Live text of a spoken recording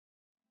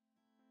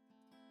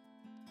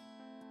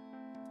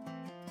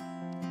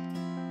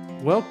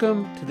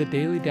Welcome to the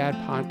Daily Dad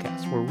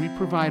Podcast, where we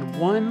provide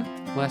one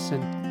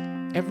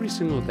lesson every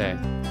single day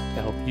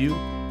to help you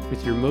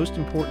with your most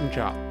important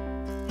job,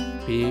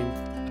 being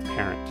a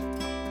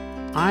parent.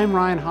 I'm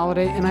Ryan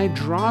Holiday, and I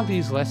draw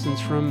these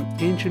lessons from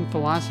ancient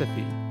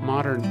philosophy,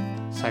 modern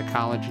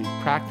psychology,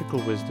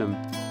 practical wisdom,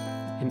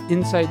 and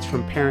insights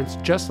from parents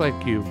just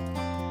like you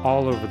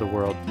all over the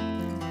world.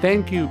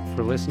 Thank you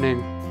for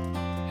listening,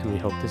 and we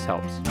hope this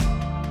helps.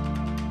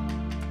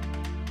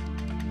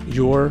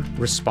 You're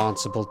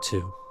responsible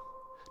too.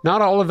 Not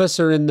all of us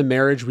are in the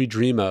marriage we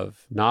dream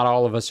of. Not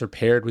all of us are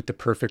paired with the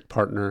perfect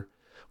partner.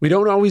 We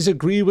don't always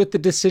agree with the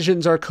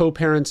decisions our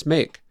co-parents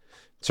make.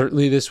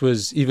 Certainly this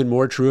was even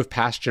more true of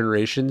past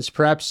generations.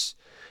 Perhaps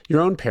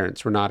your own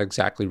parents were not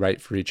exactly right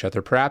for each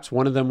other. Perhaps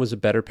one of them was a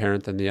better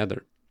parent than the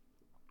other.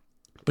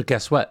 But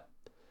guess what?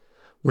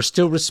 We're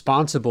still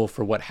responsible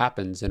for what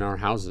happens in our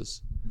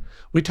houses.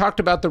 We talked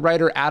about the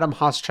writer Adam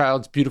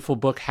Hochschild's beautiful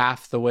book,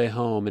 Half the Way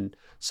Home, and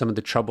some of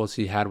the troubles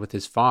he had with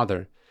his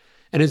father,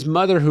 and his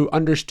mother who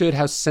understood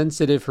how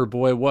sensitive her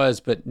boy was,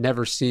 but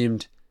never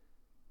seemed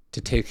to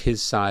take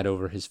his side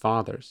over his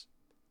father's.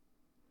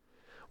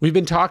 We've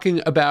been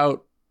talking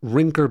about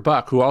Rinker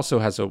Buck, who also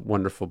has a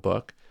wonderful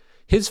book.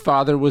 His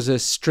father was a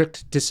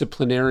strict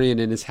disciplinarian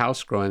in his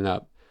house growing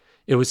up.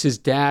 It was his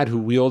dad who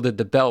wielded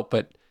the belt,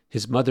 but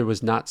his mother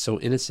was not so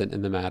innocent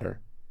in the matter.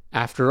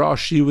 After all,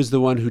 she was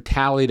the one who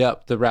tallied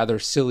up the rather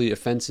silly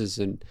offenses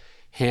and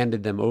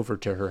handed them over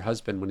to her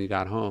husband when he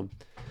got home.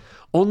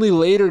 Only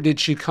later did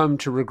she come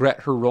to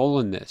regret her role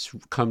in this,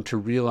 come to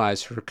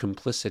realize her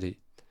complicity.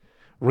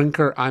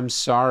 "Rinker, I'm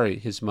sorry,"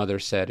 his mother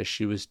said as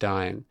she was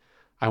dying.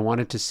 "I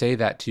wanted to say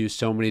that to you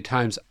so many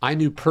times. I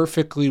knew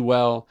perfectly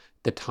well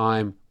the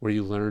time where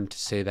you learned to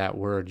say that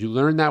word. You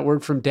learned that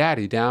word from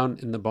Daddy down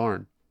in the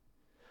barn."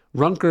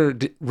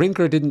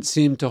 Rinker didn't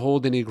seem to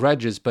hold any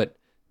grudges, but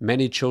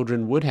many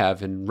children would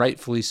have, and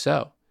rightfully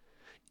so.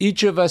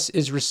 Each of us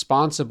is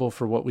responsible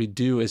for what we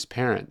do as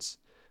parents,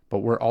 but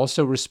we're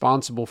also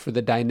responsible for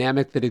the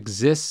dynamic that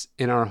exists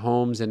in our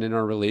homes and in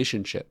our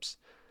relationships.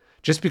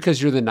 Just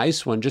because you're the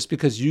nice one, just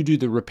because you do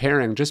the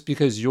repairing, just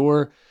because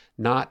you're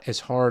not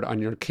as hard on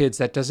your kids,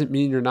 that doesn't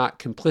mean you're not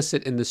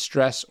complicit in the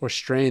stress or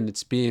strain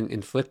that's being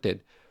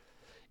inflicted.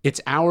 It's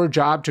our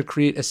job to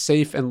create a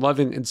safe and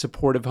loving and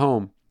supportive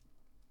home.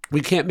 We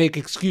can't make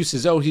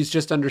excuses. "Oh, he's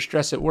just under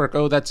stress at work.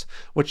 Oh, that's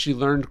what she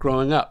learned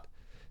growing up."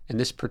 And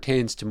this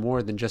pertains to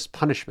more than just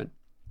punishment.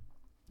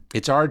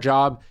 It's our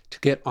job to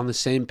get on the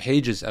same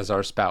pages as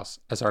our spouse,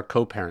 as our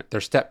co-parent,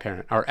 their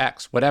step-parent, our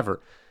ex,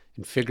 whatever,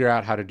 and figure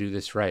out how to do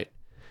this right.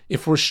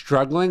 If we're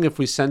struggling, if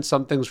we sense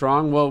something's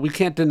wrong, well, we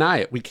can't deny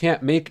it. We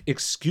can't make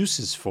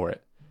excuses for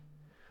it.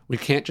 We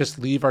can't just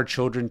leave our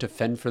children to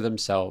fend for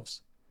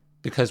themselves,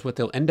 because what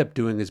they'll end up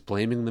doing is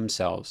blaming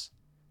themselves,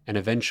 and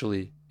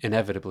eventually,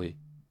 inevitably,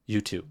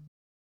 you too.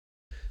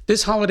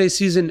 This holiday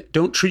season,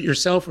 don't treat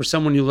yourself or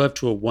someone you love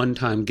to a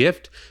one-time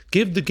gift.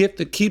 Give the gift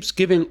that keeps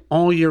giving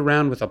all year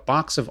round with a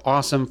Box of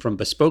Awesome from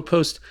Bespoke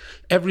Post.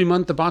 Every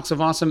month, the Box of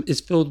Awesome is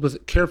filled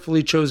with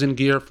carefully chosen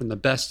gear from the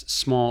best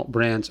small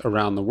brands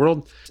around the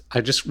world.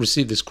 I just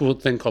received this cool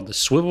thing called the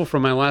Swivel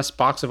from my last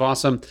Box of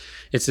Awesome.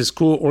 It's this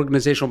cool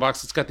organizational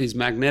box. It's got these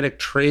magnetic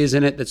trays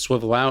in it that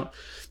swivel out.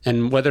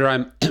 And whenever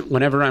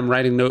I'm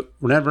writing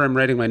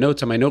my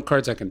notes on my note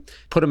cards, I can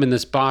put them in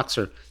this box,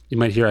 or you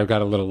might hear I've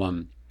got a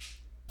little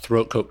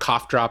throat coat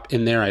cough drop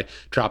in there. I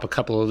drop a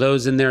couple of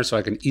those in there so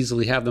I can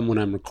easily have them when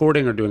I'm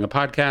recording or doing a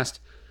podcast.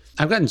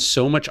 I've gotten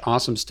so much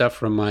awesome stuff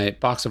from my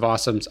Box of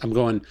Awesomes. I'm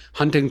going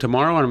hunting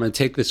tomorrow, and I'm going to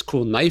take this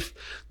cool knife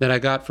that I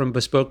got from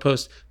Bespoke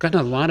Post. Gotten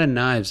a lot of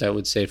knives, I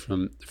would say,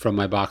 from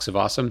my Box of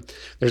Awesome.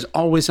 There's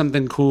always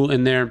something cool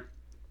in there.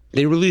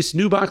 They release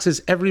new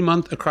boxes every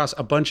month across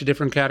a bunch of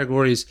different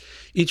categories.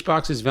 Each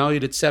box is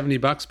valued at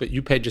 $70, but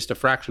you pay just a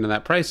fraction of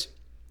that price.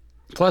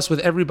 Plus, with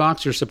every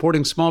box, you're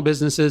supporting small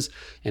businesses,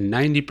 and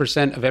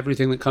 90% of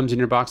everything that comes in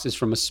your box is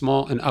from a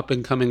small and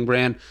up-and-coming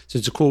brand, so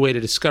it's a cool way to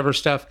discover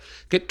stuff.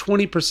 Get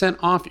 20%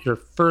 off your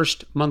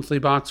first monthly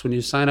box when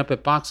you sign up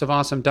at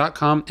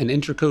boxofawesome.com and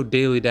enter code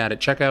DailyDad at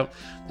checkout.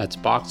 That's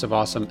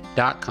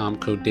boxofawesome.com,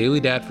 code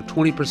DailyDad for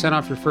 20%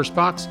 off your first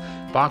box.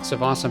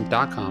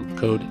 boxofawesome.com,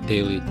 code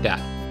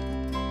DailyDad.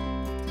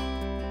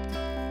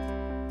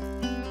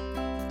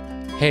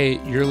 Hey,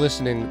 you're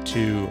listening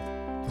to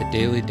the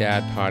Daily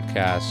Dad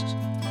Podcast,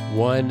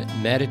 one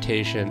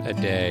meditation a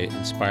day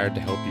inspired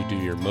to help you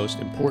do your most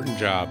important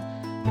job,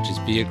 which is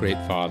be a great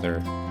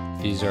father.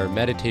 These are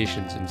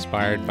meditations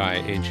inspired by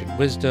ancient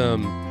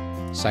wisdom,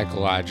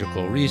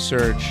 psychological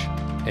research,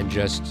 and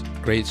just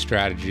great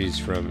strategies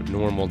from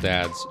normal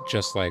dads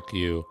just like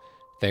you.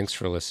 Thanks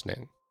for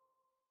listening.